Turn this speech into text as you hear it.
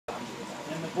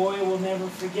boy will never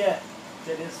forget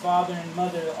that his father and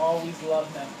mother always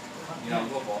loved him. 然後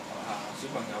嗰個小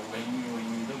朋友永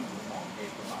遠都唔會忘記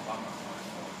佢爸爸媽媽。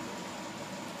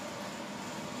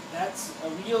That's a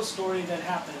real story that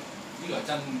happened. 呢個係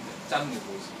真嘅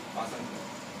故事發生嘅。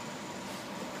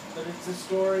But it's a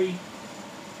story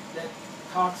that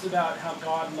talks about how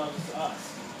God loves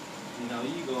us. 然後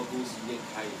呢個故事亦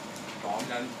係講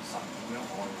緊神點樣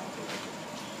愛我哋。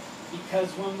Because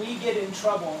when we get in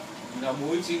trouble, 然後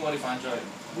每次我哋犯罪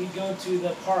we go to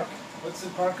the park. What's the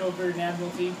park over in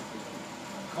Admiralty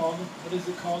called? What is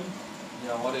it called?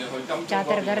 然後我哋去金鐘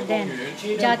Chatter 嗰邊嘅公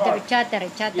Garden.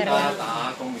 園， Chatter.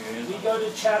 打公園， We go to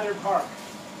Chatter Park.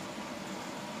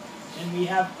 And we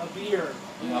have a beer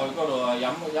然後去嗰度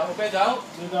飲啤酒，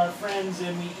 with our friends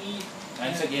and we eat.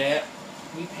 食嘢，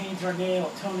 We paint our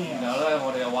toenails. 然後咧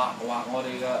我哋又畫我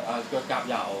哋嘅腳甲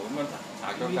油咁樣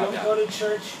搽腳 We 甲 don't go 油， to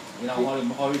church 然後我哋唔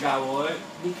去教會，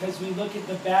 because we look at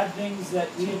the bad things that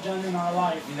we have done in our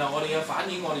life 然後我哋要反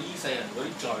映我哋呢世人嗰啲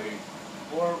罪，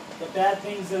 or the bad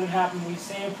things that have happened. We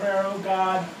say a prayer, oh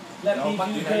God, 然 let 後 me 不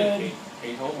斷 do 喺度 good,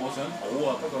 祈禱，我想好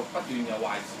啊，不過不斷有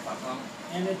壞事發生，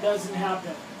 and it doesn't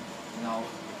happen. 然後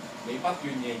你不斷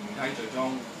仍然喺罪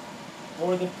中，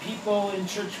 Or the people in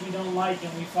church we don't like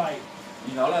and we fight.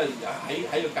 然後咧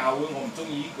喺個教會我唔中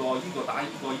意呢個打呢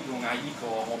個嗌呢個，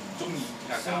我唔中意呢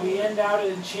間 So 教 we 會。 end out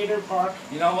in Chater Park,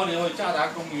 然後我哋去渣打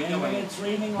公園， and 因 when 為 it's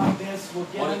raining like this, we'll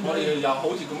我 get 哋 under 又好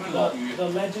似咁樣落雨， the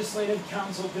legislative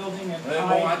council building and 你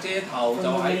冇瓦 hide. 遮頭就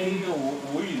喺呢個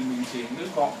會員面前，呢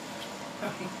個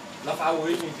立法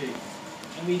會面前，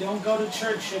 And we don't go to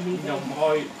church and we 又唔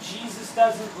think, 去。 Jesus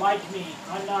doesn't like me,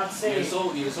 I'm not 耶 saved.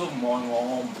 穌唔愛我，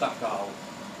我唔得救，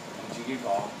同自己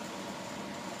講。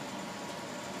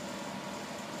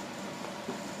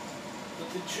 But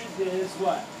the truth is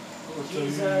what? 嗰個最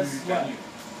Jesus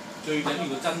緊要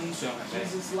嘅真相係咩？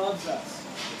 Jesus loves us.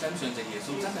 真相就係耶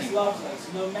穌真係 Jesus 愛 loves 你。 us.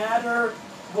 No matter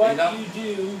what Love. you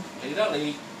do, 記得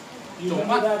你 you 做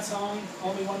remember 乜？ that song?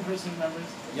 Only one person remembers.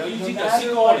 有呢 No 支就詩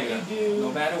matter 歌 what 嚟 you 嘅。No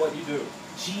do, matter what you do，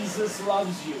 Jesus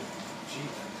loves you.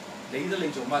 理得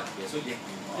你做乜，耶穌仍然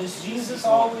愛 Does 你。 Jesus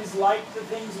always like the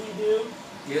things we do?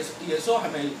 耶穌係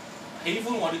咪喜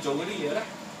歡我哋做嗰啲嘢咧？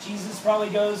 Jesus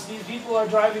probably goes, these people are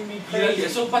driving me 而係耶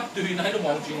crazy. 穌不斷喺度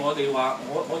望住我哋話：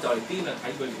我就嚟癲啦！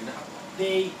睇佢哋啲行為。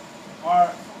 They are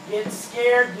get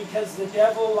scared because the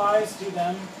devil lies to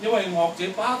them. 因為惡者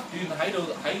不斷喺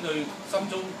佢心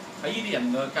中喺呢啲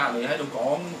人嘅隔離喺度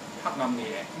講黑暗嘅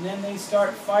嘢。 And then they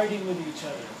start fighting with each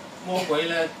other. 魔鬼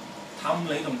咧氹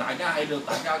你同大家喺度，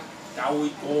大家教會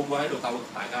個個喺度鬥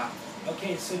大家。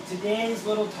 Okay, so today's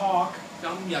little talk,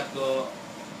 今日個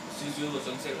少少嘅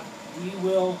信息咧， we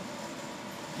will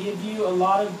give you a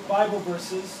lot of Bible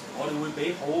verses. 我哋會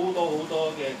俾好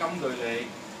多嘅金句你。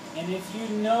 And if you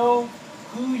know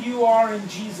who you are in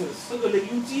Jesus, 不過你要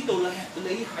知道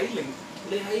你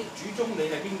喺主中你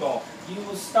係邊個， you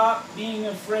will stop being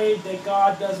afraid that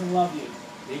God doesn't love you.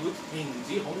 你會停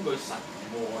止恐懼神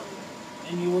唔愛你。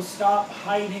 And you will stop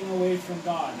hiding away from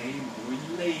God. 你唔會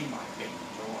匿埋避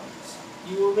咗我哋神。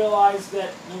 You will realize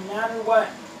that no matter what,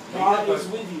 God is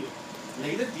with you.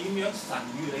 你得點樣神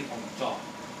與你同在？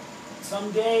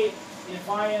 Someday, if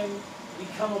I am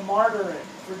become a martyr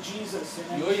for Jesus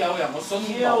如 and 果有人我 I'm 信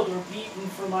killed 道， or beaten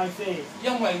for my faith,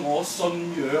 因為我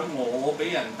信仰我俾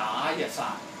人打日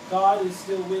殺， God is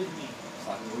still with me.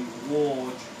 神會窩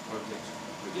住佢嘅。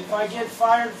 If I get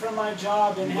fired from my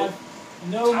job and have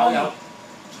no 炒友 money,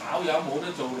 炒友冇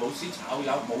得做老師，炒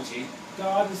友冇錢，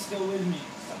 God is still with me.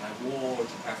 神係窩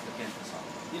住 Pastor Ken 嘅手。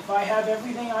 If I have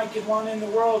everything I could want in the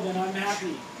world and I'm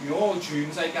happy, 如果我全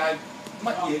世界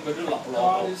乜嘢佢都落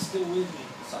God is still with me.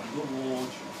 神都窩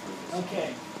住佢嘅手。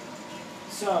 Okay.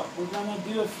 So we're going to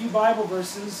do a few Bible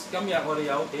verses, 今日我哋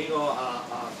有幾個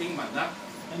經文啦，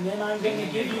 and then I'm going to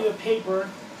give you a paper,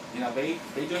 然後俾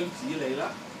張紙你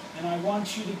啦， and I want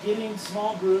you to get in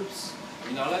small groups,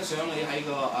 然後咧想你喺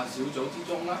個小組之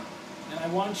中啦， and I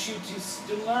want you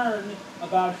to learn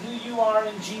about who you are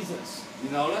in Jesus.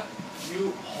 然後咧要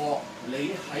學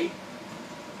你喺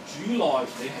主內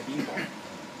你係邊個。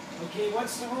 Okay,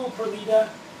 what's the rule, Perlita?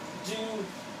 Do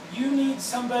you need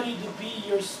somebody to be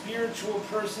your spiritual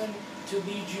person to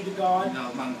lead you to God? 然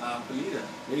後問Peter，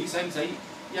你使唔使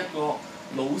一個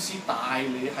老師帶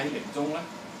你喺靈中咧？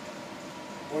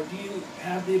 Or do you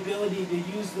have the ability to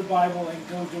use the Bible and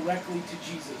go directly to 一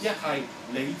Jesus? 係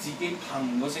你自己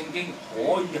憑個聖經可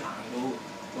以行到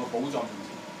個寶藏面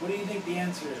前。 What do you think the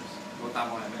answer is? 個答案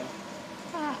係咩？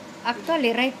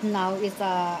 Actually, right now is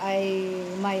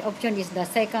my option is the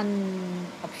second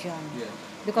option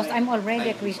because I'm already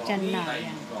a Christian now.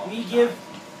 Yeah.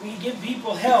 We give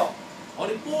people help. 我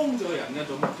哋幫助人嘅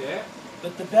做牧者，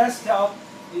 But the best help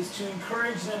is to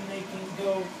encourage them they can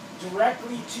go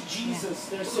directly to Jesus,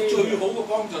 their 最 Savior. 好嘅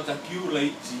幫助就係叫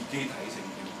你自己睇聖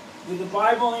經， With the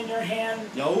Bible in your hand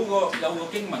有個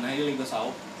經文喺你個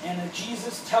手， and a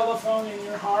Jesus telephone in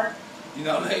your heart.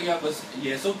 然後咧有個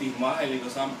耶穌電話喺你個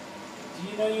心， Do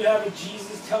you know you have a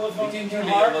Jesus 你 telephone 知唔 in 知 your 你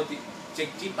有 heart? 個直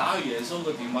接打去耶穌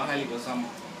嘅電話喺你個心？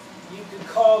 You can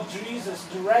call Jesus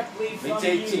directly 你 from 直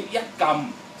接 you 一撳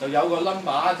就有個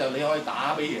number， 就你可以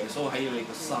打俾耶穌喺你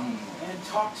個心， and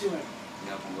talk to him.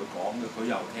 然後同佢講嘅，佢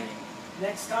又聽。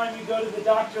 Next time you go to the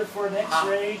doctor for an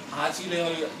X-ray, 下次你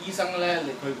去醫生咧，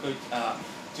佢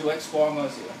照 X 光嗰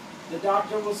時， the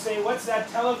doctor will say, "What's that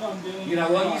telephone doing?" in 然 your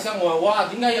後個醫 heart?" 生話：哇，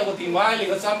點解有個電話喺你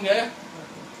個心嘅？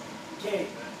 Okay,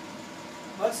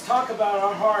 let's talk about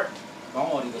our heart. 講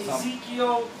我哋個心。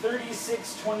 Ezekiel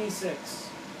 36:26.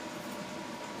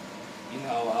 然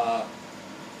後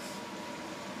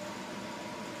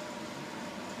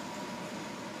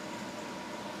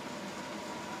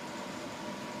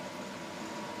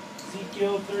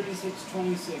Ezekiel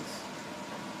 36:26.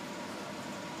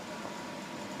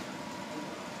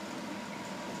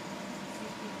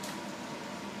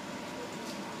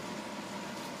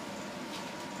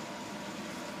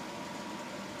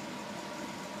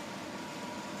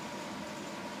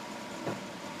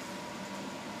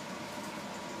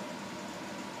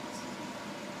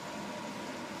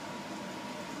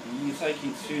 以西結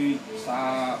書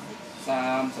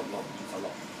36:26。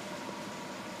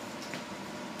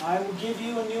 I will give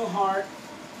you a new heart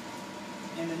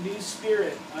and a new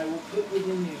spirit I will put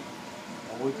within you.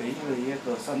 我會俾你一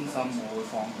個新心，我會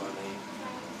放在你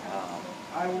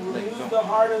I will 靈 remove 中。 the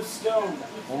heart of stone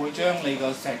我會將你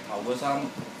個石頭個心，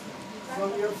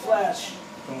 from your flesh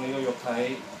用你個肉體，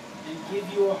 and give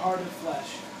you a heart of flesh.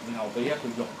 然後俾一個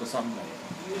肉嘅心你。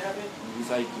 Do you have it? 以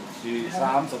西結書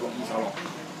36:26。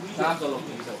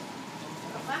36:26。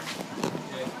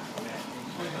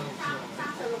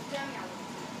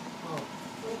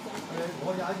我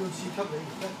也要賜給你們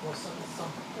一個新心，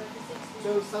將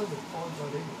生命放在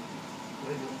你們裏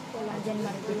面。 Wala dyan,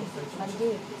 Margie.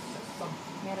 Margie.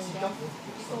 Meron dyan.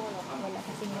 Wala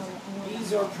kasing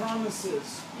These are promises.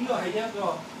 呢個係一個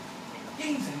應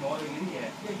承我哋嘅啲嘢，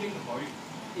一個應許。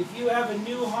 If you have a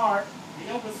new heart 你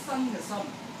有個新嘅心，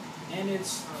 and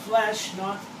it's flesh,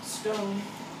 not stone,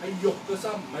 係肉嘅心，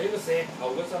唔係一個石頭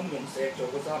嘅心，用石做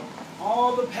嘅心。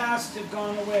 all the past have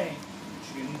gone away.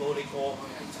 全部你過去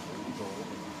係走咗，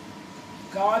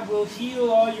 God will heal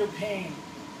all your pain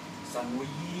神會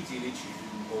醫治你全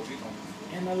部啲痛苦，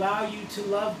 and allow you to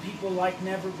love people like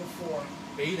never before.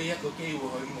 俾你一個機會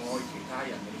去愛其他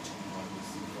人，你從來未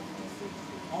試過。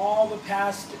 All the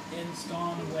past is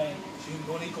gone away. 全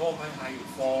部你過去係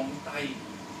放低，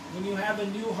 When you have a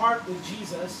new heart with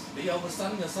Jesus, 你有個新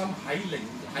嘅心喺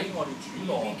我哋主 you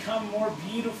內， become more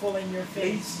beautiful in your 你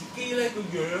face. 自己咧個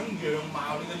樣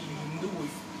貌，你個臉都會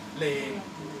靚，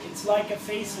 It's like a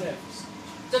facelift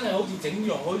真係好似整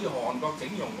容，好似韓國整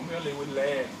容咁樣，你會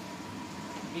靚。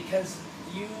 because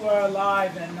you are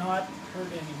alive and not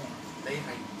hurt anymore. 你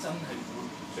係真係活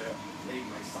着，你唔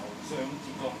係受傷之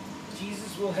中。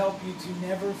 Jesus will help you to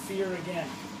never fear again.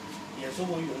 耶穌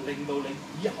會令到你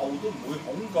以後都唔會恐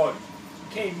懼。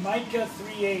 Okay, Micah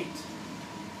 3:8.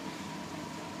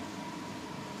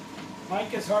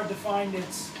 Micah's hard to find.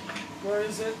 Where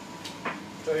is it?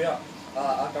 舊約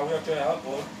最後一本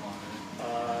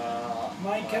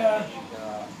Micah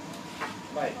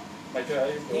唔係最後一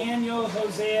本， Daniel,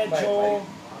 Hosea, Mike, Joel,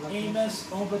 Amos,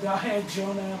 Obadiah,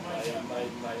 Jonah. 唔係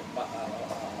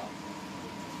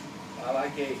馬拉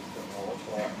基，我錯，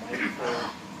唔係呢個。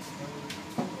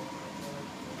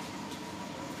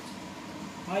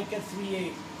 Micah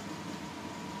 3:8.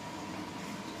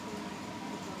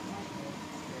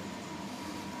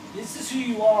 This is who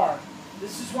you are.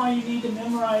 This is why you need to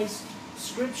memorize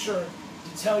scripture to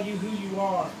tell you who you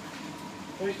are.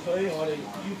 所以我哋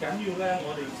要緊要咧，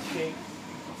我哋自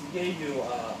己要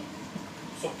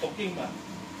熟讀經文，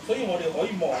所以我哋可以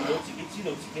望到自己，知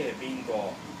道自己係邊個。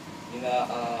然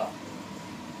後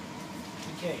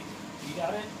Okay, you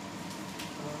got it?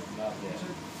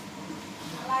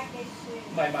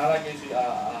 唔係馬拉基書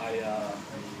係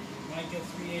Micah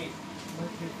 3:8.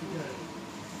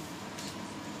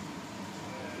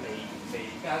 彌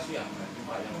迦書人唔係點發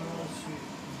音？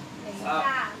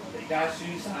彌迦書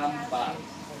38，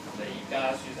彌迦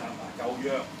書38，舊約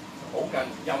好近，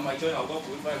又唔係最後嗰本，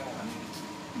不過近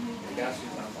彌迦書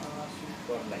38個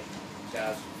彌迦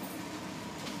書。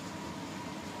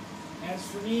 As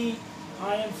for me, I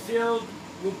am filled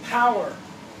with power,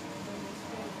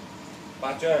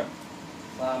 8章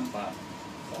38。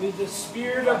 with the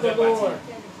Spirit of the Lord.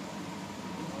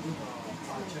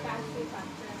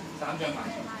 3章萬。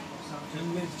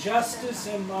And with justice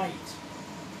and might.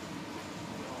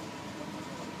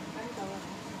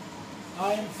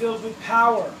 I am filled with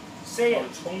power. Say it.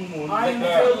 充滿 I 力 am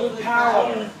量， filled with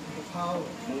power. The power.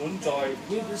 滿載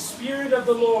With the Spirit of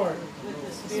the Lord.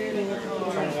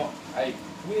 係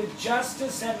With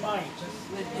justice and might.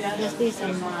 Justice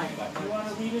and might. You want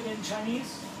to read it in Chinese?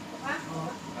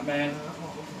 阿們。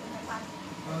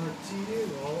至於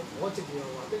我藉耶和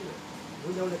華的靈，會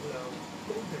有力量，公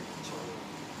平才能，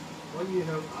可以向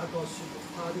雅各説明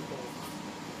他的過犯，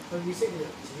向以色列人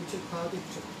指出他的罪。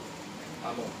阿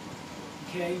門。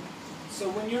 Okay. So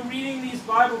when you're reading these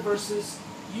Bible verses,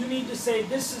 you need to say,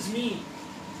 "This is me.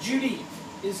 Judy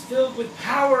is filled with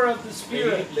power of the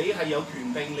Spirit." 你係有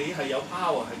權柄，你係有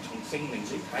power， 係從聖靈。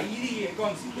你睇呢啲嘢嗰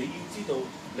陣時，你要知道，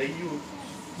你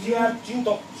要專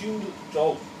讀專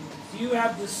做。 You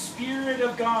have the Spirit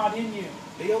of God in you.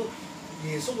 你有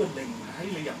耶穌嘅靈喺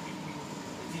你入邊，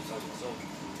你接受耶穌。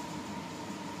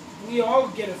 We all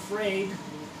get afraid,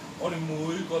 我哋每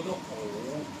個都好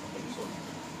恐懼，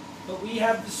 but we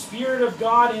have the Spirit of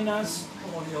God in us.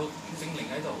 我哋有聖靈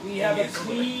喺度， We have 有 a 耶穌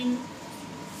嘅靈， clean,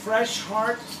 fresh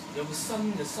heart. 有個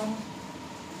新嘅心，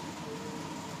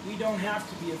 We don't have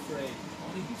to be afraid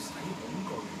我哋唔使恐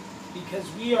懼，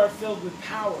 because we are filled with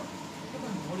power. 因為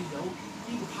我哋有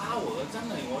呢個 power， 真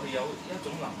係我哋有一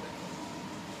種能力。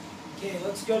 Okay,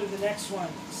 let's go to the next one.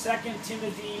 2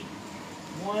 Timothy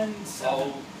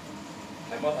 1:7.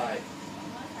 係乜係？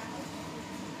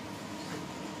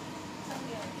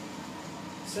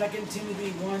 2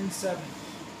 Timothy 1:7.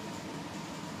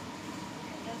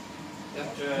 一 New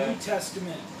章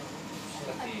Testament. 7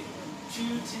字。 2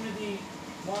 Timothy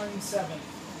 1:7.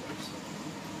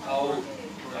 後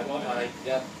係乜係？一章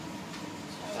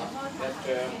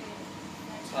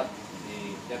7字，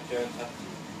一章7字。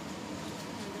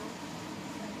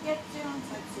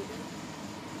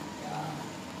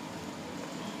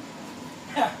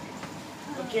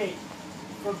 Okay.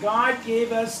 For God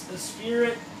gave us a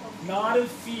spirit not of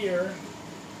fear,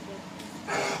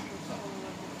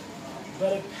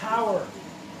 but of power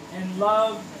and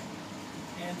love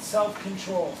and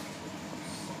self-control.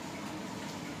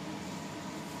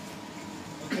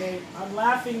 Okay, I'm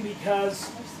laughing because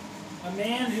a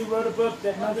man who wrote a book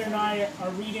that Mother and I are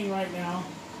reading right now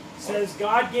says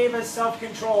God gave us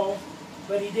self-control,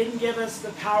 but He didn't give us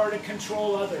the power to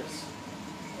control others.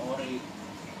 我哋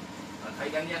睇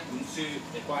緊一本書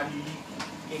係關於呢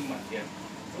經文嘅，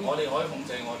我哋可以控制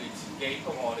我哋自己，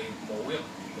不過我哋冇一個權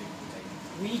力控制。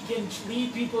 We can lead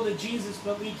people to Jesus,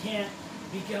 but we can't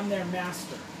become their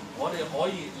master. 我哋可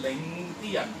以領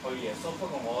啲人去耶穌，不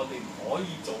過我哋唔可以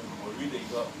做佢哋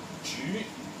嘅主。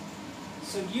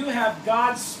 So you have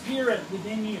God's Spirit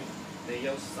within you, 你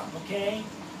有神 okay?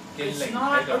 嘅 It's 靈喺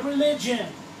not 度， a religion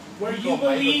where you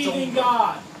believe in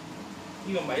God.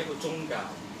 呢個唔係一個宗教，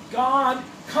 God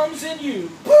comes in you,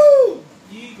 boom,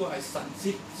 呢個係神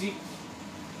直接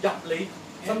入你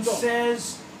and 心中。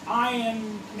 says, I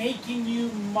am making you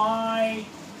my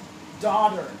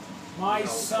daughter, my 由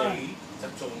son. 你就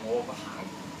做我個孩，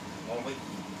我個兒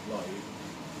女。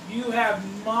 You have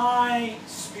my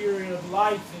spirit of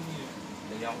life in you.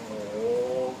 你有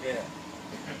我嘅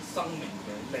生命嘅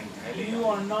靈喺你 You 度。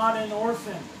 are not an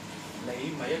orphan. 你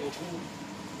唔係一個孤，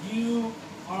 You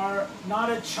are not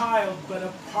a child, but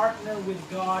a partner with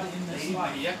God in 你 this 唔係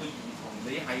life. 一個兒童，你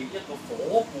係一個伙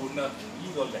伴啊，同呢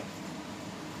個靈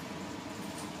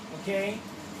Okay?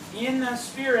 In the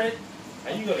Spirit,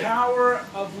 喺呢 the 個靈 power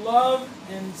of love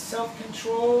and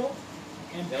self-control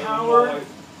and 有愛， power,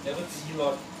 有個自律，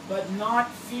 but not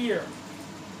fear.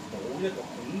 冇一個恐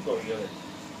懼嘅靈。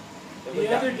有個 The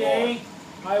other 仁愛 day,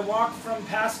 I walked from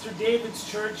Pastor David's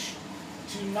church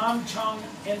to Namchang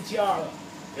NTR.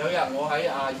 有日我喺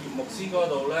葉牧師嗰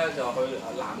度咧，就去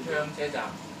南昌車站，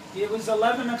 It was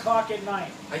 11 o'clock at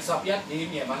night. 喺11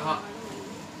點夜晚黑，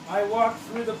 I walked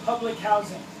through the public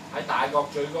housing. 喺大角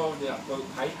咀嗰度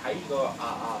喺個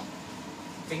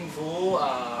政府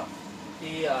啲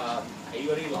起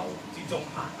嗰啲樓之中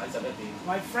行喺11點。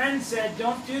 My friend said,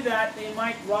 don't do that, they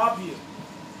might rob you.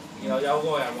 然後有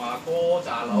個人話嗰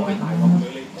紮樓喺大角咀，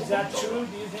你唔好 Is 咁 that 做 true, 啦。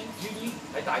 do you think, Judy?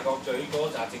 喺大角咀嗰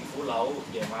紮政府樓，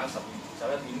夜晚11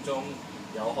點鐘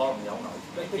有可能有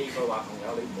危機，佢話朋友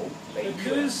你唔好 The 理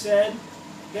Coos 佢。 said,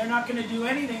 they're not going to do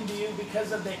anything to you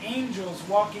because of the angels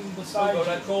walking 不 beside 過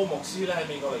咧， you. 高牧師咧喺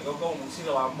美國嚟個高牧師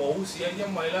就話冇事啊，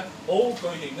因為咧好巨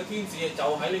型嘅天使就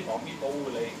喺你旁邊保護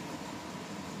你。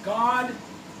 God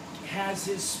has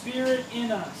His Spirit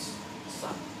in us. 神，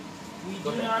 We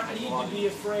do not need to be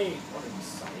afraid. 我哋唔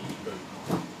使懼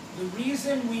怕。 The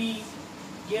reason we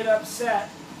get upset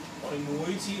我哋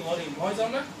每次我哋唔開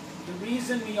心咧， The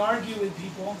reason we argue with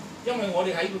people 因為我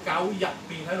哋喺個教會入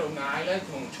邊喺度嗌咧，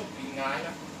同出邊嗌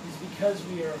咧， is because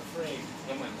we are afraid.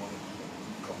 因為我哋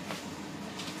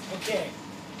Okay,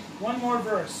 one more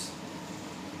verse.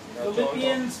 然後再講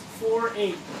Philippians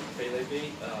 4:8. 腓立比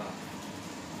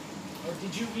Or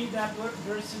did you read that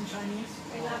verse in Chinese?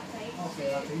 俾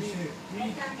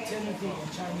Read Timothy in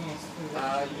Chinese. 要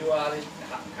話你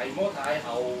提摩太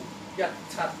後17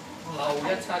邀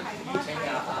請阿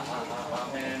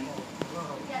Man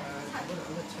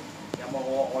有冇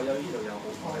我有呢度有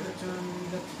好1章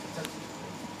1至7節。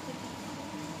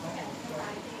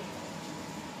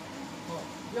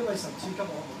因為神賜給我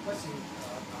們不是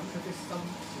膽怯的心，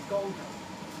是剛強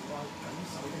或謹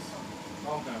守的心。剛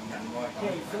強仁愛。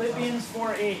 Okay, Philippians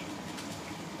 4:8.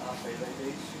 腓立比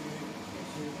書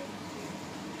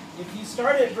If you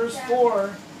start at verse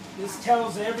 4, this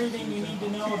tells everything you need to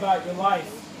know about your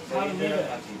life, how to live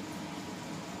it.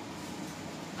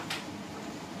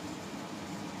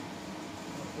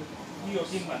 呢個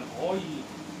經文可以，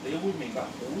你會明白好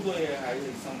多嘢喺你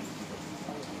心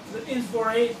裏邊。 Philippians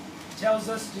 4:8 tells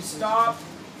us to stop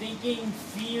thinking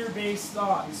fear-based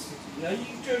thoughts. 然後呢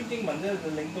張經文咧就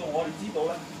令到我哋知道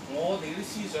咧，我哋啲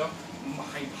思想唔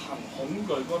係憑恐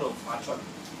懼嗰度發出。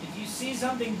 If you see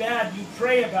something bad, you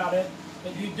pray about it,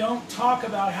 but you don't talk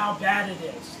about how bad it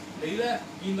is. 你咧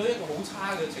見到一個好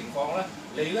差嘅情況咧，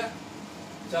你咧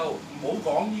就唔好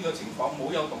講呢個情況，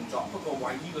冇有動作，不過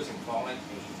為呢個情況咧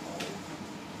祈禱。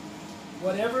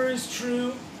 Whatever is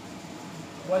true,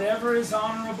 whatever is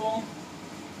honorable,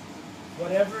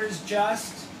 whatever is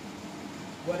just,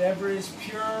 whatever is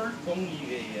pure, 公義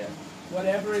嘅嘢，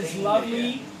 whatever is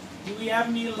lovely. Do we have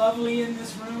any lovely in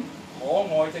this room? 可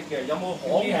愛的嘅，有冇可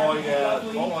愛嘅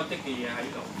嘢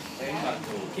喺度？請問，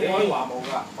你可以話冇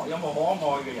㗎，有冇可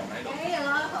愛嘅人喺度？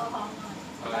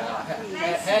係啦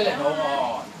 ，Helen 好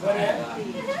可愛。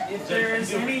 If there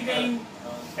is anything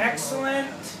excellent,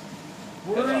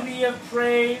 worthy of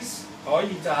praise, 可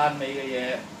以讚美嘅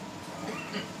嘢，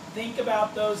 think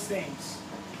about those things.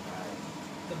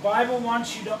 The Bible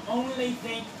wants you to only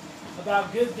think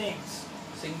about good things.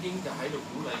 聖經就喺度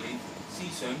鼓勵你思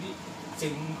想啲正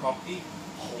確啲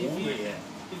好嘅嘢。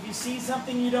 If you see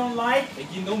something you don't like, 你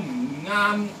見到唔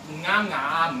啱眼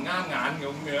咁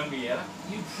樣嘅嘢咧，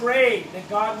 you pray that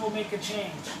God will make a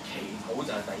change. 祈禱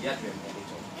就係第一樣嘢你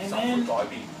做， And 神會 then 改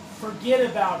變。 forget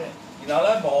about it. 然後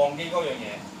咧忘記嗰樣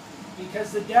嘢，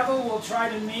 Because the devil will try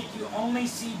to make you only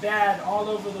see bad all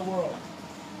over the world.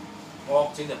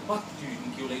 惡者就不斷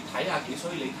叫你睇下幾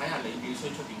衰，你睇下你幾衰，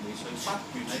出邊幾衰，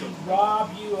不斷喺 To 度。 rob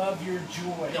you of your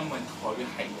joy. 因為佢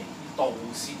係嚟盜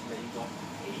竊你個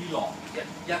喜樂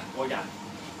一個人。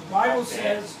 The Bible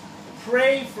says,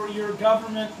 pray for your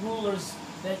government rulers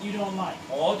that you don't like.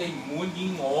 我哋唔滿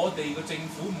意我哋嘅政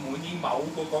府，唔滿意某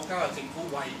個國家嘅政府，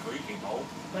為佢祈禱。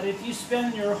 But if you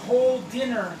spend your whole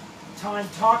dinner time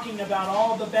talking about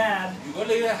all the bad, 如果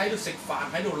你咧喺度食飯，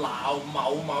喺度鬧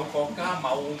某國家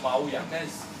某人咧，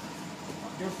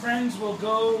 your friends will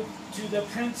go to the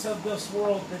prince of this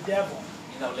world, the devil,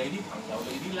 然後你啲朋友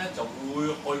你啲咧就會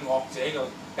去惡者嘅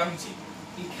跟前，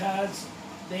 because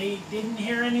they didn't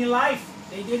hear any life.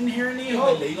 They didn't hear any 因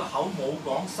為 hope. 你個口冇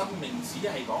講生命，只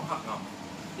係講黑暗，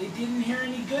 They didn't hear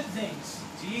any good things.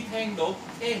 只聽唔到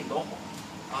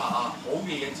好嘅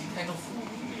嘢，只聽到負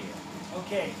面嘅嘢。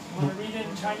 Okay, you want to read it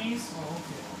in Chinese?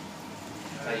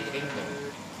 弟兄們，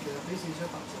其實俾4章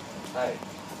8節。係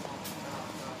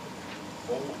好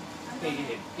機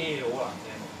好難聽，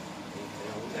你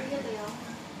好聽。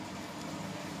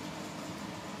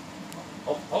好。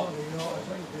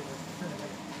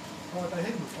我話弟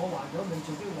兄們，我還有未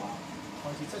做的話，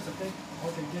還是70的、可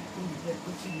定的、公義的、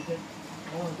不稱義的、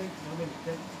可愛的、有美名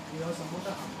的，你有什麼得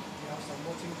行，你有什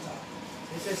麼稱讚，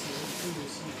這些事你們都要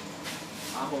思念。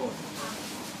阿門。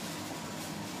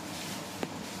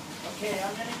 Okay,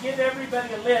 I'm going to give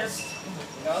everybody a list.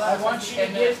 然後 I 咧， want you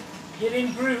to get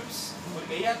in groups. 會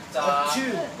俾一紮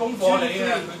功課你嘅，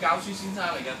佢教書先生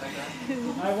嚟嘅，睇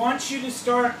緊。 I want you to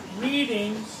start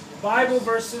reading Bible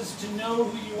verses to know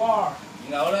who you are.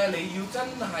 然後咧，你要真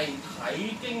係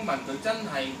睇經文，佢真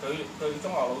係佢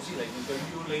中學老師嚟嘅，佢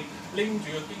要你拎住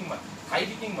個經文睇啲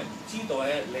經文，知道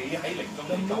咧你喺靈中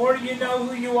The 你 more you know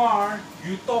who you are,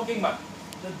 越多經文，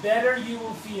 the better you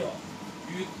will feel.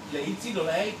 越你知道你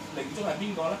喺靈中係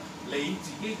邊個咧，你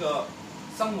自己嘅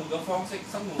生活嘅方式、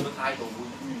生活嘅態度會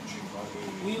完全改變。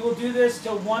 We will do this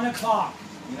till 1 o'clock.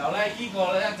 然後咧，呢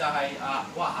個咧就係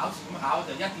考試咁考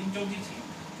就1點鐘之前，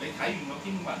你睇完個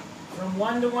經文。 From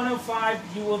 1 to 1:05,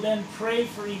 you will then pray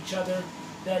for each other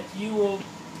that you will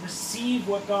receive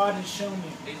what God has shown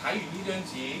you. 你睇完呢張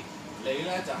紙，你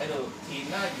咧就喺度填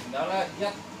啦，然後咧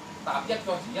踏一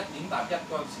嗰時1點踏1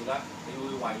嗰陣時咧，你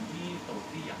會為呢度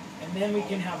啲人 And then we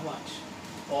can have lunch.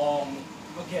 幫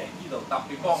Okay. 呢度特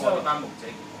別幫我哋班牧者。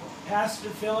 Pastor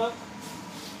Philip,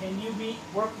 can you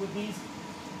work with these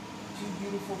two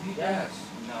beautiful people? Yes.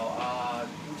 Now,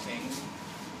 you can.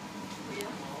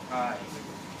 Hi.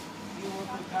 You work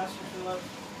with Pastor Philip?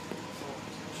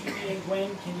 Judy and Gwen,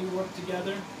 can you work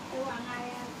together?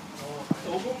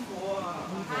 做功課啊！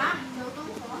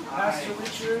 Pastor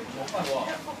Richard, 冇乜喎。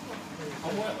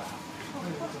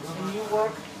 can you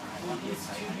work with these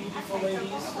two beautiful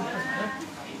ladies?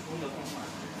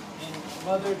 And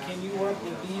Mother, can you work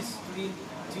with these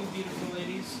two beautiful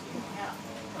ladies?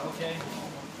 Okay.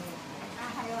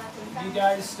 You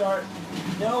guys start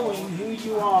knowing who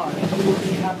you are and you will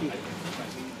be happy.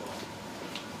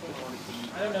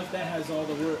 I don't know if that has all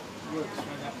the works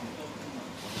right now.